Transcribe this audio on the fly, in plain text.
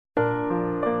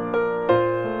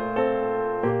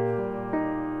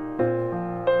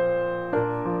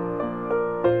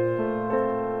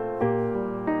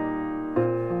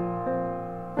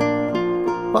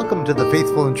Welcome to the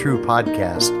Faithful and True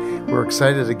podcast. We're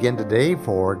excited again today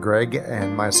for Greg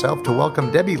and myself to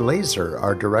welcome Debbie Laaser,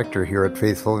 our director here at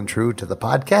Faithful and True, to the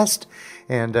podcast.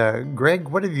 And Greg,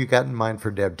 what have you got in mind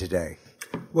for Deb today?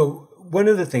 Well, one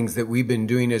of the things that we've been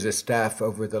doing as a staff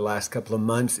over the last couple of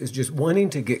months is just wanting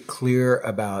to get clear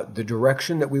about the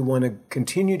direction that we want to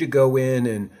continue to go in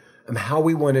and how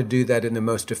we want to do that in the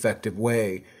most effective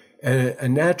way. And a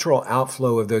natural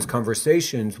outflow of those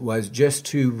conversations was just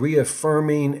to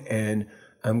reaffirming and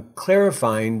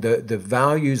clarifying the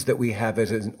values that we have as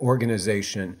an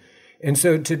organization. And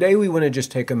so today we want to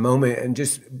just take a moment and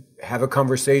just have a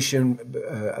conversation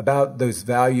about those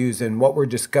values and what we're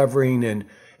discovering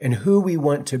and who we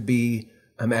want to be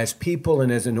as people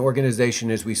and as an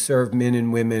organization as we serve men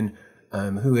and women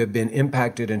who have been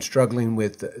impacted and struggling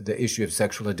with the issue of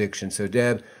sexual addiction. So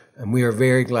Deb, we are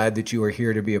very glad that you are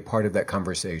here to be a part of that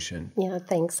conversation. Yeah,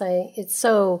 thanks. It's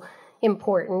so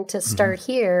important to start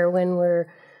here when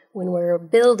we're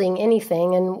building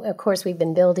anything. And of course, we've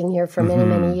been building here for many,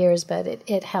 many years, but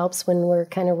it helps when we're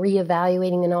kind of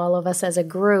reevaluating, and all of us as a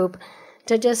group,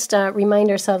 to just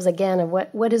remind ourselves again of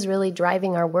what is really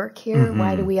driving our work here.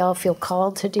 Why do we all feel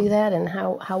called to do that, and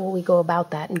how will we go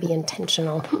about that and be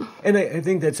intentional? And I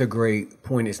think that's a great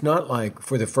point. It's not like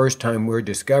for the first time we're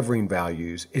discovering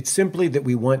values. It's simply that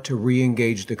we want to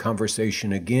re-engage the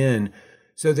conversation again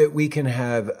so that we can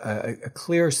have a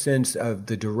clear sense of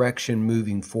the direction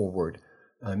moving forward.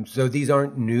 So these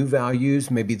aren't new values.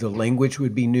 Maybe the language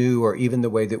would be new, or even the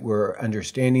way that we're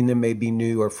understanding them may be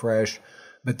new or fresh.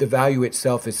 But the value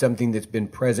itself is something that's been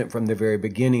present from the very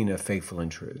beginning of Faithful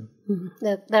and True.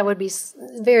 That would be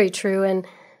very true. And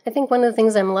I think one of the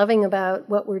things I'm loving about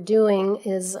what we're doing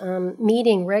is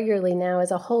meeting regularly now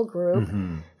as a whole group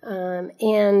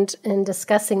and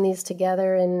discussing these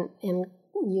together and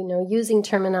using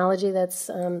terminology that's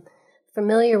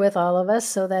familiar with all of us,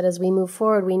 so that as we move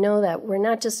forward, we know that we're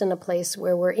not just in a place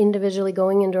where we're individually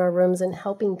going into our rooms and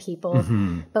helping people,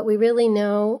 but we really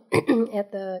know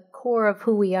at the core of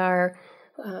who we are,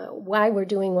 why we're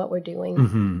doing what we're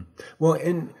doing. Well,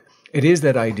 and it is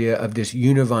that idea of this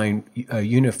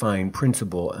unifying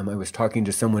principle. I was talking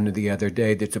to someone the other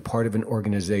day that's a part of an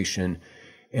organization,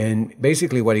 and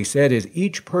basically what he said is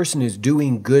each person is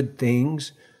doing good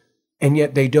things, and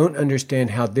yet they don't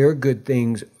understand how their good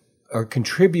things are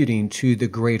contributing to the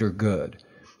greater good.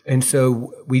 And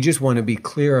so we just want to be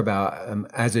clear about,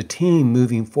 as a team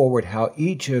moving forward, how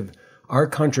each of our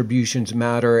contributions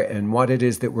matter and what it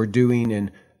is that we're doing. And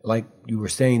like you were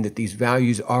saying, that these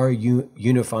values are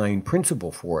unifying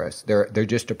principle for us. They're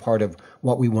just a part of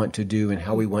what we want to do and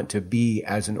how we want to be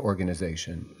as an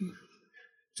organization.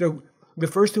 So the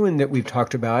first one that we've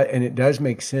talked about, and it does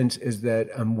make sense, is that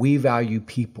we value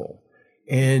people.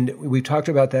 And we talked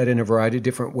about that in a variety of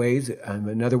different ways.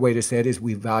 Another way to say it is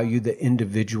we value the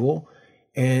individual.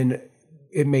 And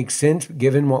it makes sense,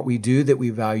 given what we do, that we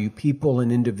value people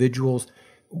and individuals.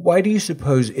 Why do you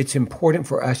suppose it's important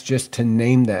for us just to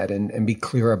name that and be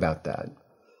clear about that?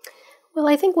 Well,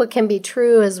 I think what can be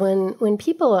true is when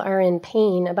people are in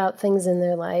pain about things in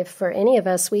their life, for any of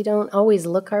us, we don't always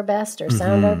look our best or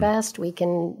sound our best. We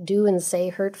can do and say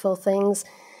hurtful things.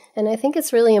 And I think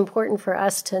it's really important for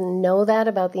us to know that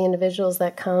about the individuals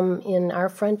that come in our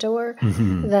front door,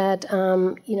 that,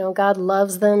 God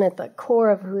loves them at the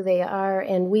core of who they are.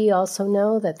 And we also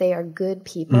know that they are good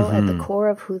people at the core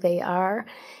of who they are.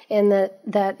 And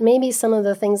that maybe some of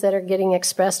the things that are getting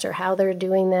expressed or how they're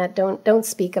doing that don't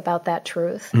speak about that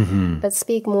truth, but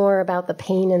speak more about the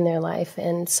pain in their life.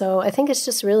 And so I think it's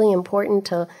just really important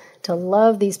to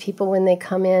love these people when they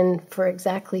come in for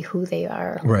exactly who they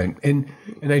are. Right. And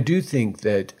I do think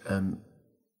that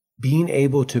being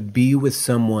able to be with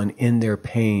someone in their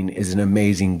pain is an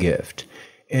amazing gift.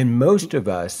 And most of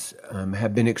us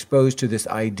have been exposed to this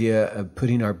idea of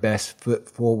putting our best foot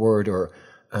forward or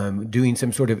doing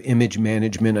some sort of image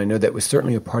management. I know that was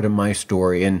certainly a part of my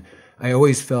story. And I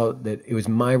always felt that it was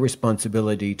my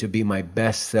responsibility to be my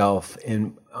best self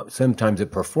in sometimes a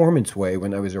performance way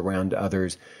when I was around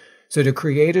others. So to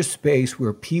create a space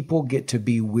where people get to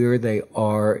be where they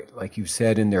are, like you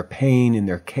said, in their pain, in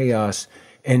their chaos,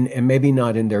 and maybe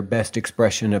not in their best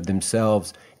expression of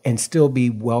themselves, and still be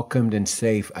welcomed and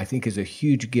safe, I think is a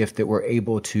huge gift that we're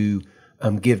able to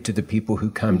give to the people who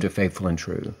come to Faithful and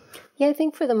True. Yeah, I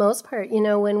think for the most part,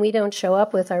 when we don't show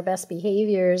up with our best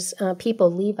behaviors,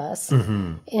 people leave us.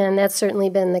 And that's certainly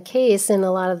been the case in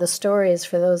a lot of the stories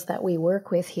for those that we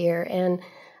work with here. And,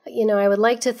 I would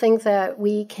like to think that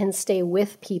we can stay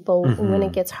with people when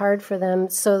it gets hard for them,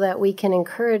 so that we can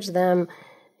encourage them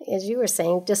as you were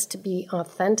saying, just to be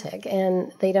authentic.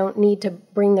 And they don't need to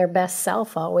bring their best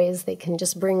self always. They can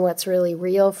just bring what's really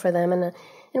real for them. And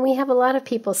we have a lot of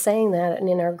people saying that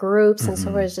in our groups. And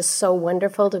so it's just so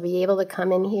wonderful to be able to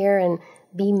come in here and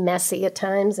be messy at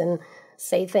times and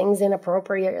say things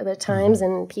inappropriate at times,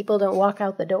 and people don't walk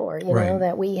out the door, you know,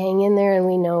 that we hang in there and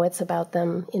we know it's about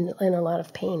them in a lot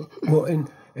of pain. Well,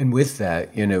 and with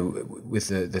that, you know, with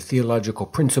the theological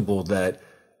principle that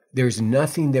there's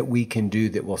nothing that we can do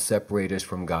that will separate us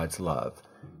from God's love.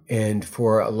 And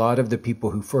for a lot of the people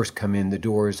who first come in the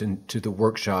doors and to the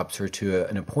workshops or to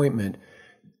an appointment,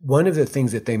 one of the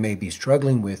things that they may be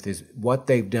struggling with is what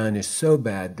they've done is so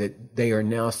bad that they are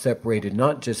now separated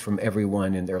not just from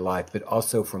everyone in their life, but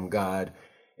also from God.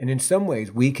 And in some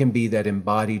ways, we can be that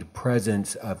embodied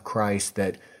presence of Christ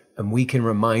that we can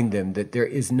remind them that there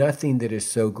is nothing that is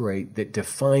so great that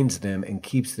defines them and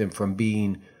keeps them from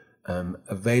being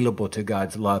available to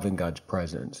God's love and God's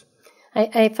presence.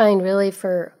 I find really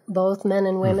for both men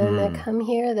and women that come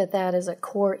here that is a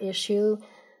core issue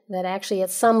that actually at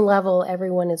some level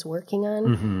everyone is working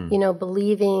on, you know,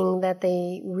 believing that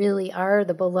they really are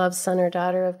the beloved son or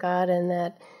daughter of God, and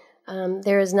that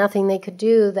there is nothing they could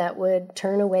do that would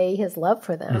turn away his love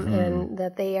for them, and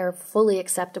that they are fully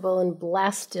acceptable and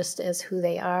blessed just as who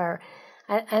they are.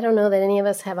 I don't know that any of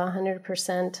us have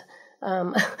 100%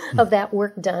 of that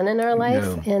work done in our life.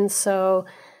 No. And so,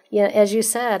 yeah, as you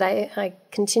said, I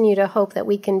continue to hope that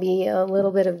we can be a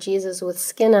little bit of Jesus with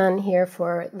skin on here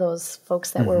for those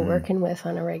folks that we're working with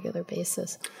on a regular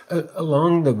basis.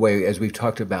 Along the way, as we've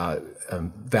talked about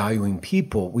valuing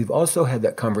people, we've also had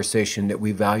that conversation that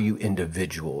we value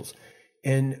individuals.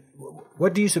 And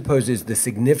what do you suppose is the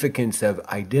significance of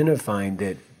identifying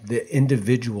that the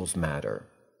individuals matter?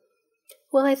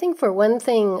 Well, I think for one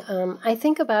thing, I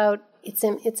think about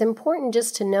it's important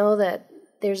just to know that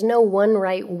there's no one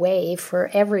right way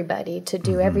for everybody to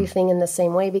do everything in the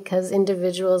same way, because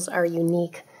individuals are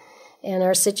unique and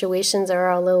our situations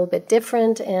are a little bit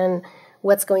different, and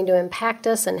what's going to impact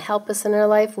us and help us in our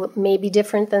life may be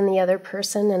different than the other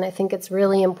person. And I think it's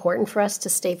really important for us to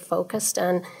stay focused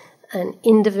on an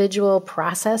individual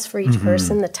process for each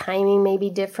person. The timing may be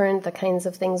different. The kinds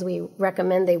of things we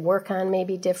recommend they work on may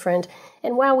be different.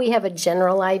 And while we have a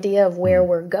general idea of where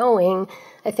we're going,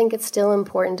 I think it's still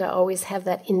important to always have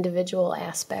that individual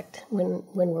aspect when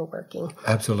we're working.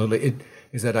 Absolutely. It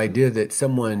is that idea that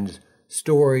someone's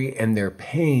story and their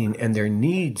pain and their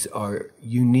needs are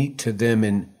unique to them,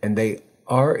 and they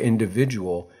are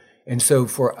individual. And so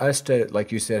for us to,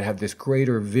 like you said, have this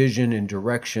greater vision and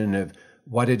direction of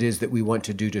what it is that we want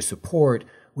to do to support,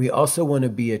 we also want to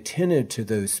be attentive to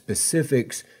those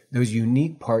specifics, those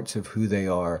unique parts of who they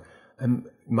are.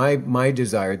 My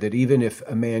desire that even if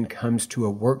a man comes to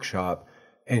a workshop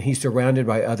and he's surrounded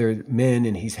by other men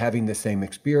and he's having the same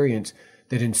experience,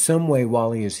 that in some way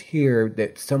while he is here,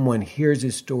 that someone hears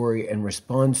his story and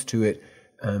responds to it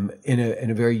in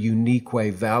a very unique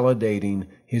way, validating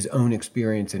his own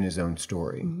experience and his own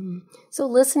story. So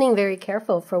listening very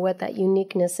careful for what that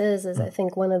uniqueness is I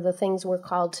think one of the things we're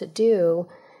called to do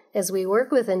as we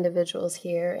work with individuals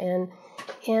here.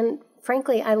 And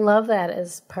frankly, I love that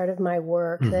as part of my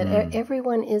work, that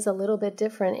everyone is a little bit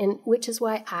different, and which is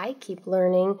why I keep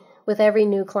learning with every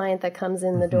new client that comes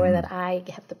in the door that I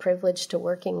have the privilege to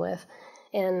working with.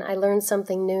 And I learn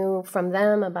something new from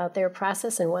them about their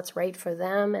process and what's right for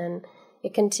them. And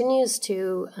it continues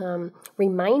to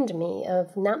remind me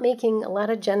of not making a lot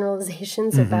of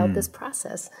generalizations about this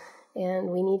process. And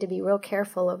we need to be real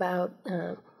careful about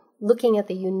looking at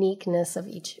the uniqueness of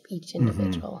each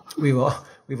individual.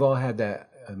 We've all had that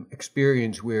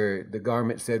experience where the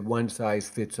garment said one size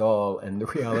fits all, and the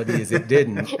reality is it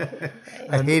didn't.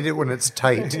 I hate it when it's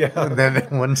tight, and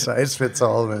then one size fits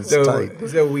all and it's tight.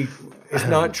 So it's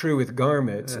not true with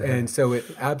garments, and so it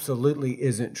absolutely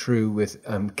isn't true with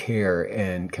care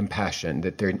and compassion,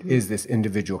 that there is this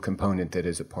individual component that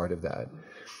is a part of that.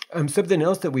 Something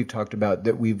else that we've talked about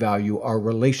that we value are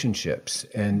relationships,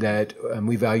 and that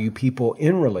we value people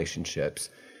in relationships.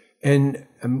 And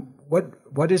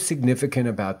what is significant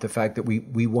about the fact that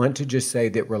we want to just say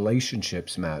that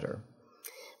relationships matter?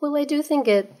 Well, I do think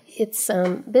it's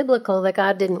biblical that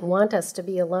God didn't want us to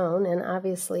be alone, and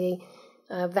obviously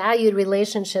valued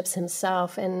relationships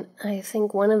himself. And I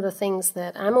think one of the things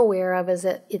that I'm aware of is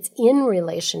that it's in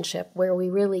relationship where we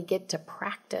really get to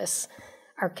practice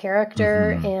our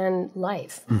character and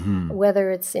life, whether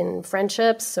it's in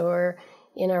friendships or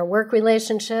in our work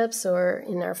relationships or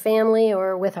in our family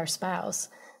or with our spouse,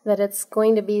 that it's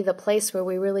going to be the place where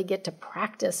we really get to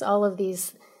practice all of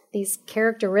these these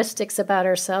characteristics about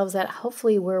ourselves that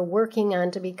hopefully we're working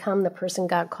on to become the person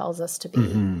God calls us to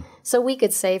be. So we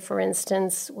could say, for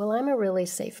instance, well, I'm a really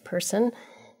safe person.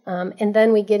 And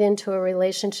then we get into a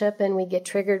relationship and we get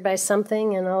triggered by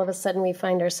something, and all of a sudden we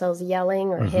find ourselves yelling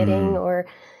or hitting or,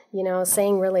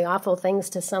 saying really awful things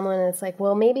to someone. And it's like,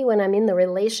 well, maybe when I'm in the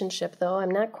relationship, though,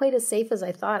 I'm not quite as safe as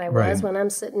I thought I was when I'm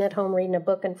sitting at home reading a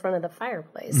book in front of the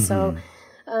fireplace. So,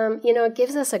 it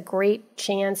gives us a great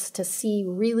chance to see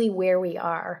really where we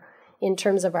are in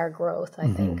terms of our growth, I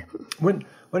think.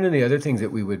 One of the other things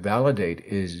that we would validate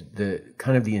is the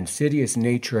kind of the insidious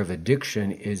nature of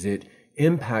addiction is it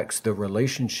impacts the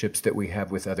relationships that we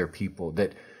have with other people,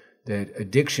 that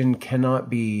addiction cannot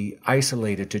be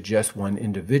isolated to just one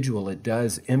individual. It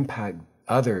does impact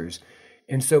others.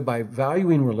 And so by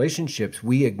valuing relationships,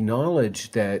 we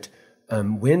acknowledge that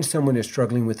when someone is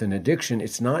struggling with an addiction,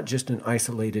 it's not just an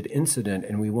isolated incident,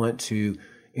 and we want to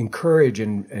encourage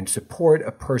and support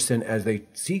a person as they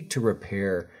seek to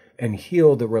repair and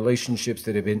heal the relationships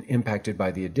that have been impacted by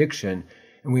the addiction.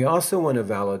 And we also want to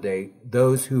validate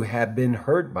those who have been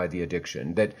hurt by the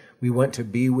addiction, that we want to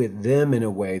be with them in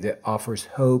a way that offers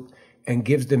hope and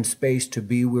gives them space to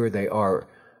be where they are.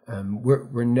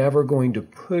 We're never going to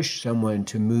push someone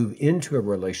to move into a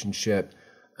relationship.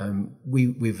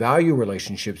 We value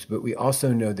relationships, but we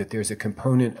also know that there's a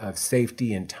component of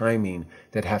safety and timing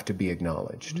that have to be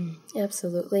acknowledged.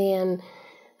 Absolutely. And,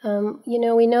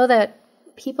 we know that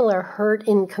people are hurt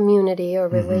in community or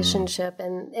relationship,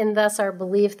 and thus our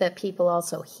belief that people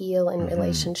also heal in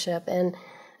relationship. And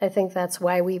I think that's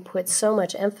why we put so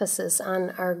much emphasis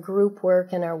on our group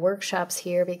work and our workshops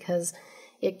here, because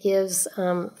it gives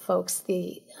folks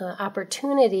the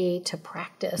opportunity to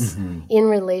practice in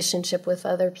relationship with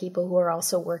other people who are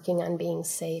also working on being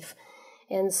safe.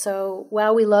 And so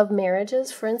while we love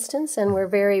marriages, for instance, and we're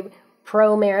very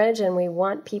pro-marriage and we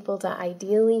want people to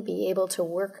ideally be able to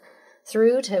work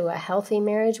through to a healthy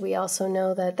marriage, we also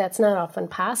know that that's not often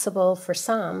possible for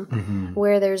some,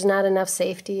 where there's not enough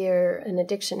safety or an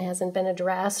addiction hasn't been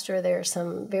addressed, or there are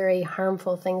some very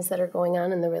harmful things that are going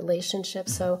on in the relationship.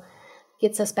 So it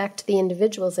gets us back to the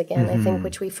individuals again, I think,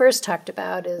 which we first talked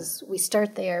about, is we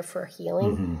start there for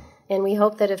healing. And we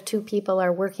hope that if two people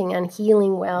are working on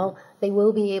healing well, they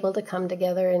will be able to come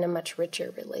together in a much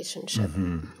richer relationship.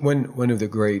 One of the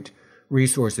great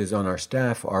resources on our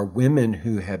staff are women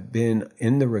who have been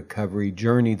in the recovery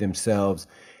journey themselves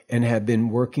and have been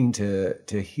working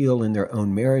to heal in their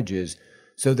own marriages.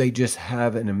 So they just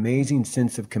have an amazing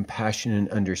sense of compassion and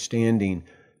understanding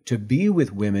to be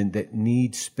with women that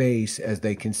need space as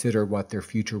they consider what their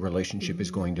future relationship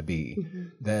is going to be.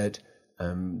 That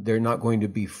they're not going to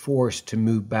be forced to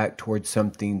move back towards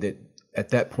something that at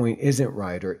that point isn't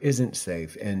right or isn't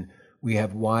safe. And we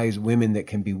have wise women that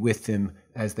can be with them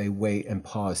as they wait and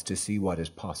pause to see what is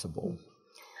possible.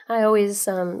 I always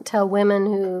tell women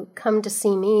who come to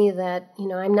see me that,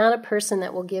 I'm not a person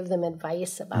that will give them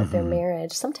advice about their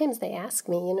marriage. Sometimes they ask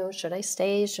me, should I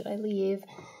stay? Should I leave?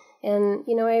 And,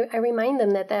 I remind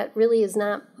them that really is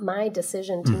not my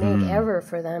decision to make ever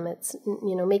for them. It's,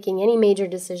 making any major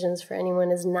decisions for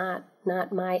anyone is not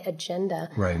my agenda.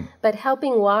 Right. But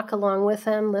helping walk along with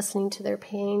them, listening to their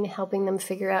pain, helping them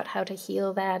figure out how to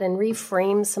heal that and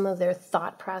reframe some of their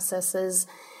thought processes.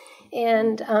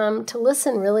 And to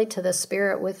listen really to the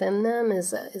spirit within them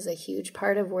is a huge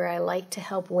part of where I like to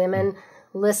help women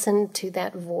listen to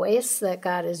that voice that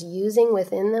God is using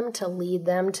within them to lead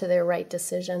them to their right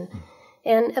decision.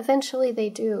 And eventually they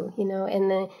do,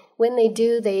 and when they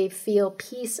do, they feel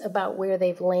peace about where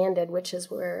they've landed, which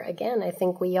is where, again, I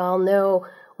think we all know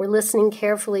we're listening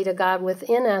carefully to God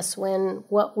within us when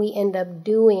what we end up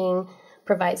doing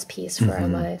provides peace for our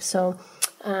life. So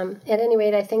at any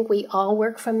rate, I think we all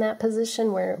work from that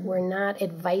position where we're not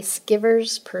advice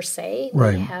givers per se.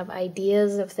 Right. We have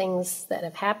ideas of things that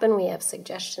have happened. We have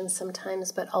suggestions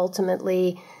sometimes, but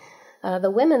ultimately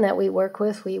the women that we work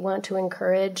with, we want to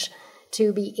encourage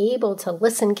to be able to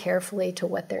listen carefully to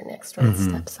what their next right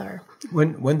steps are.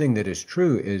 One thing that is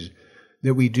true is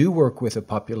that we do work with a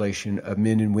population of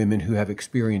men and women who have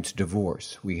experienced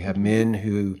divorce. We have men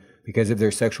who, because of their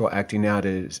sexual acting out,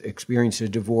 has experienced a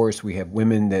divorce. We have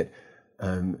women that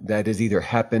has either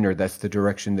happened or that's the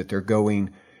direction that they're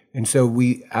going. And so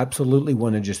we absolutely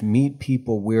want to just meet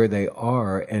people where they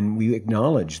are, and we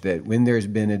acknowledge that when there's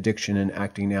been addiction and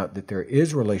acting out, that there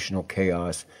is relational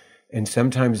chaos. And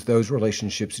sometimes those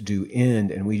relationships do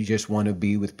end, and we just want to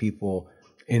be with people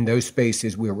in those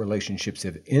spaces where relationships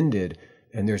have ended,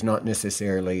 and there's not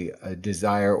necessarily a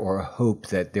desire or a hope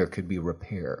that there could be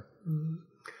repair.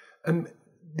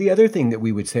 the other thing that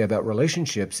we would say about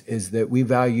relationships is that we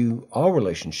value all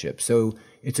relationships. So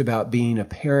it's about being a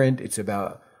parent. It's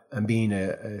about being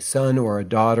a son or a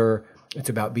daughter. It's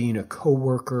about being a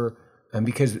coworker.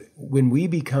 Because when we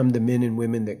become the men and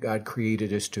women that God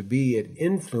created us to be, it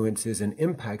influences and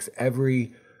impacts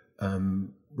every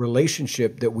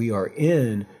relationship that we are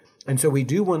in. And so we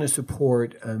do want to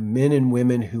support men and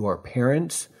women who are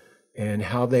parents and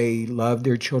how they love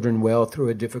their children well through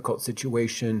a difficult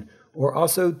situation, or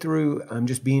also through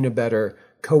just being a better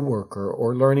coworker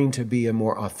or learning to be a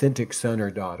more authentic son or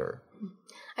daughter.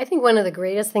 I think one of the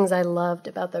greatest things I loved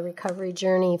about the recovery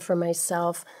journey for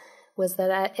myself was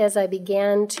that as I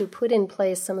began to put in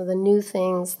place some of the new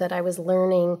things that I was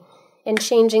learning and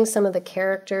changing some of the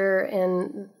character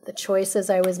and the choices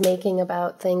I was making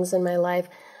about things in my life,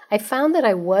 I found that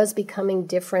I was becoming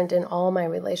different in all my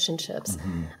relationships.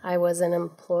 Mm-hmm. I was an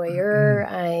employer.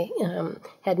 Mm-hmm. I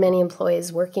had many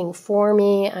employees working for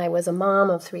me. I was a mom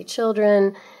of 3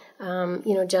 children.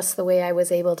 Just the way I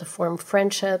was able to form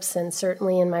friendships, and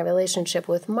certainly in my relationship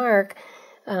with Mark,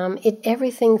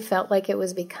 everything felt like it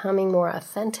was becoming more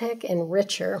authentic and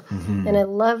richer. Mm-hmm. And I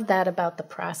loved that about the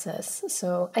process.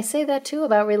 So I say that too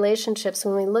about relationships.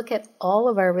 When we look at all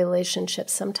of our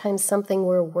relationships, sometimes something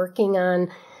we're working on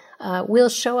will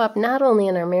show up not only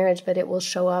in our marriage, but it will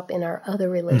show up in our other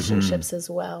relationships mm-hmm. as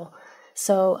well.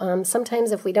 So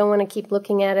sometimes if we don't want to keep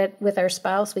looking at it with our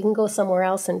spouse, we can go somewhere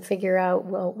else and figure out,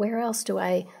 well, where else do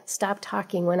I stop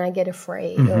talking when I get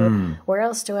afraid? Mm-hmm. Or where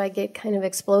else do I get kind of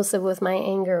explosive with my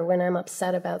anger when I'm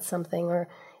upset about something? Or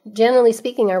generally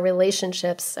speaking, our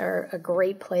relationships are a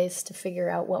great place to figure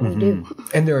out what mm-hmm. we do.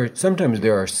 And sometimes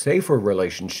there are safer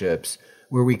relationships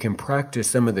where we can practice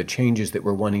some of the changes that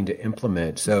we're wanting to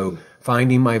implement. So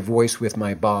finding my voice with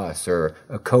my boss or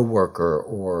a coworker,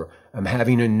 or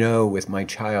having a no with my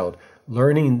child,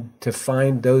 learning to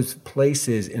find those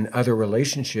places in other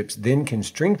relationships then can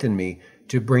strengthen me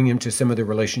to bring him to some of the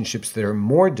relationships that are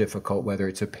more difficult, whether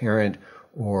it's a parent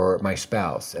or my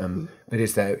spouse. But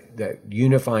it's that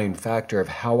unifying factor of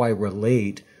how I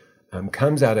relate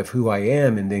comes out of who I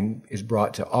am and then is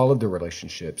brought to all of the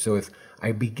relationships. So if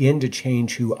I begin to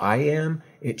change who I am,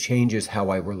 it changes how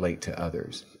I relate to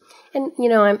others. And,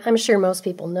 I'm sure most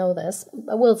people know this,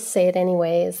 but we'll say it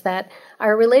anyway, is that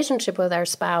our relationship with our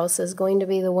spouse is going to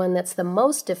be the one that's the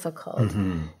most difficult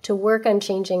mm-hmm. to work on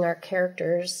changing our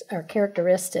characteristics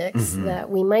mm-hmm. that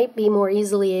we might be more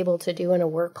easily able to do in a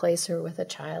workplace or with a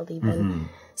child even. Mm-hmm.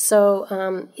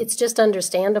 So it's just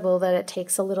understandable that it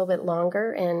takes a little bit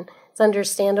longer, and it's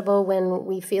understandable when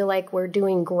we feel like we're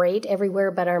doing great everywhere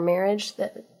but our marriage.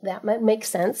 That might make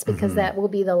sense, because mm-hmm. that will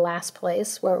be the last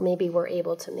place where maybe we're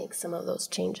able to make some of those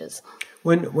changes.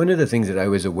 One of the things that I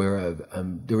was aware of,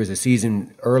 there was a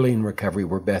season early in recovery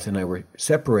where Beth and I were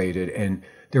separated, and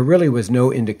there really was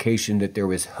no indication that there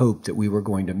was hope that we were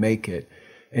going to make it.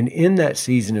 And in that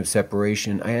season of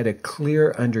separation, I had a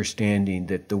clear understanding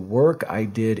that the work I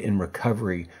did in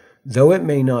recovery, though it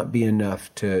may not be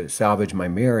enough to salvage my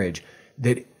marriage,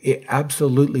 that it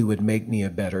absolutely would make me a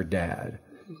better dad.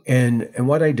 And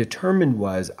what I determined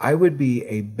was I would be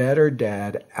a better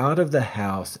dad out of the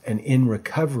house and in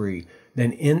recovery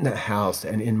than in the house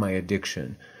and in my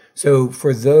addiction. So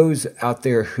for those out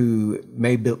there who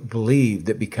may believe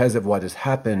that because of what has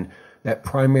happened, that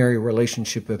primary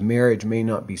relationship of marriage may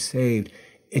not be saved,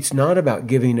 it's not about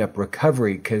giving up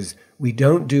recovery, because we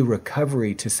don't do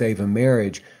recovery to save a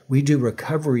marriage. We do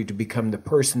recovery to become the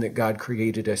person that God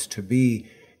created us to be.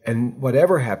 And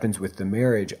whatever happens with the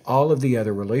marriage, all of the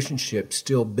other relationships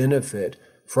still benefit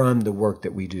from the work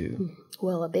that we do.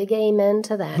 Well, a big amen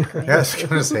to that, Craig. I was going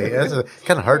to say, that's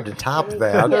kind of hard to top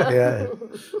that. Yeah.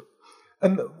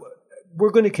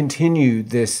 We're going to continue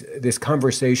this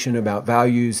conversation about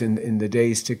values in the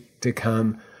days to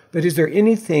come. But is there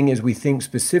anything, as we think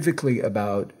specifically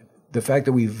about the fact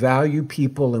that we value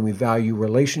people and we value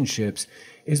relationships,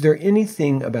 is there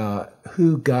anything about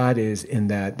who God is in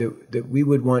that we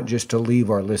would want just to leave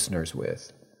our listeners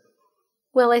with?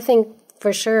 Well, I think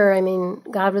for sure,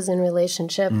 God was in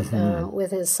relationship mm-hmm.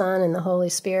 With his Son and the Holy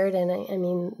Spirit.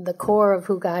 And the core of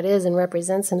who God is and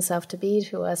represents himself to be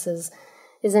to us is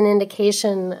an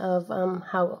indication of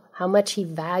how much he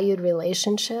valued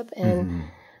relationship. And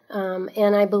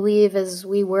and I believe as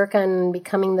we work on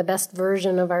becoming the best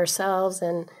version of ourselves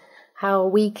and how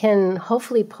we can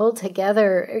hopefully pull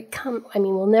together,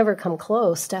 we'll never come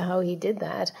close to how he did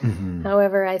that. Mm-hmm.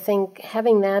 However, I think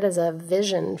having that as a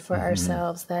vision for mm-hmm.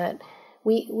 ourselves, that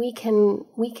we can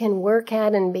work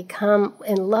at and become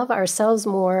and love ourselves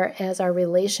more as our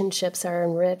relationships are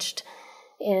enriched,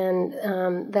 and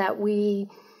that we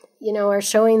are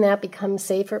showing that, become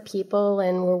safer people,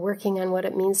 and we're working on what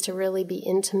it means to really be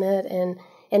intimate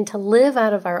and to live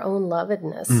out of our own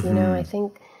lovedness.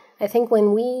 I think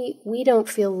when we don't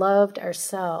feel loved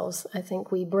ourselves, I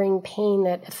think we bring pain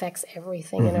that affects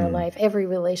everything in our life, every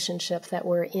relationship that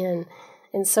we're in.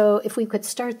 And so if we could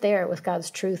start there with God's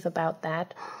truth about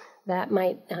that, that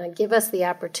might give us the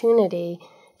opportunity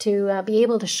to be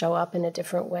able to show up in a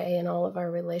different way in all of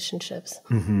our relationships.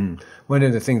 One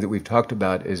of the things that we've talked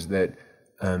about is that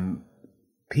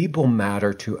people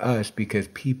matter to us because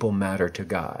people matter to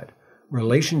God.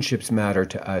 Relationships matter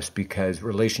to us because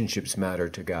relationships matter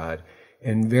to God.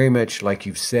 And very much like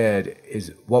you've said,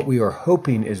 is what we are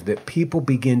hoping is that people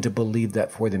begin to believe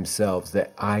that for themselves,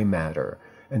 that I matter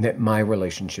and that my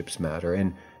relationships matter.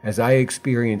 And as I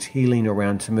experience healing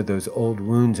around some of those old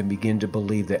wounds and begin to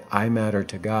believe that I matter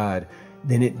to God,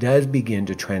 then it does begin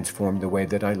to transform the way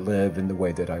that I live and the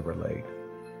way that I relate.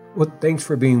 Well, thanks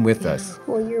for being with us.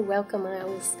 Well, you're welcome.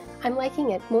 I'm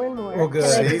liking it more and more. Well, good.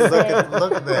 See,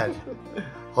 look at that.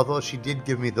 Although she did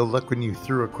give me the look when you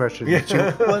threw a question that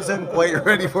she wasn't quite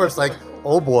ready for. It's like,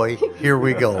 oh boy, here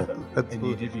we go. And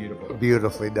you did beautiful.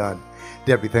 Beautifully done.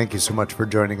 Debbie, thank you so much for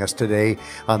joining us today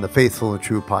on the Faithful and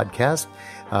True podcast.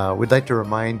 We'd like to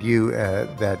remind you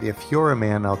that if you're a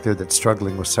man out there that's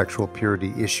struggling with sexual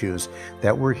purity issues,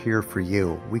 that we're here for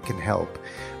you. We can help.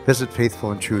 Visit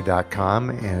faithfulandtrue.com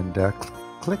and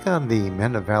click on the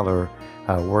Men of Valor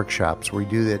workshops. We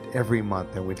do that every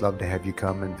month, and we'd love to have you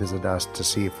come and visit us to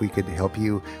see if we could help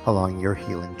you along your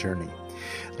healing journey.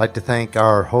 I'd like to thank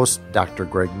our host, Dr.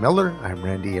 Greg Miller. I'm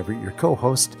Randy Evert, your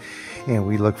co-host, and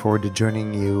we look forward to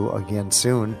joining you again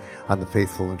soon on the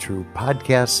Faithful and True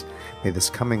podcast. May this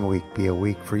coming week be a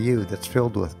week for you that's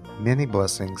filled with many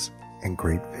blessings and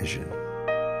great vision.